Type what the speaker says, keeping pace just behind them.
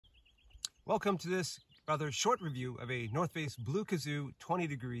Welcome to this rather short review of a North Face Blue Kazoo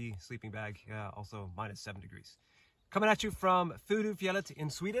 20-degree sleeping bag, also minus 7 degrees. Coming at you from Furufjället in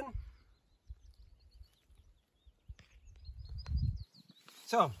Sweden.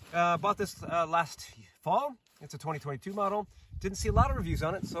 So, bought this last fall. It's a 2022 model. Didn't see a lot of reviews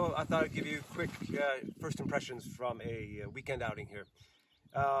on it, so I thought I'd give you quick first impressions from a weekend outing here.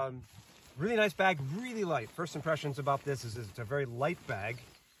 Really nice bag, really light. First impressions about this is it's a very light bag.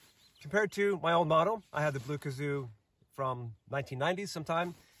 Compared to my old model, I had the Blue Kazoo from 1990s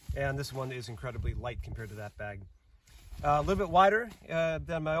sometime, and this one is incredibly light compared to that bag. A little bit wider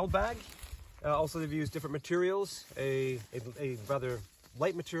than my old bag. Also, they've used different materials, a rather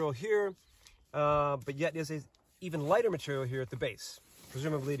light material here, but yet is an even lighter material here at the base,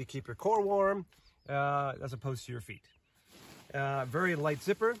 presumably to keep your core warm as opposed to your feet. Very light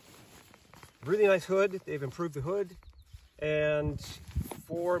zipper, really nice hood. They've improved the hood, and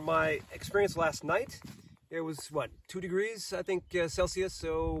for my experience last night, it was, 2 degrees, I think, Celsius,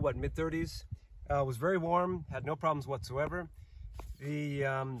 so mid-30s. It was very warm, had no problems whatsoever. The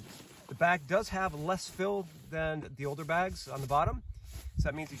bag does have less fill than the older bags on the bottom, so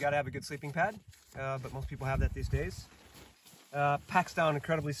that means you gotta have a good sleeping pad, but most people have that these days. Packs down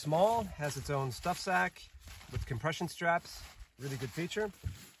incredibly small, has its own stuff sack with compression straps, really good feature.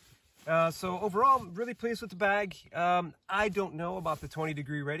 So overall, I'm really pleased with the bag. I don't know about the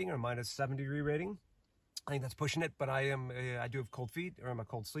 20-degree rating or minus 7 degree rating. I think that's pushing it, but I do have cold feet, or I'm a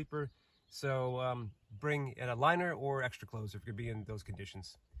cold sleeper. So bring in a liner or extra clothes if you're going to be in those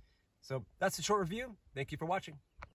conditions. So that's the short review. Thank you for watching.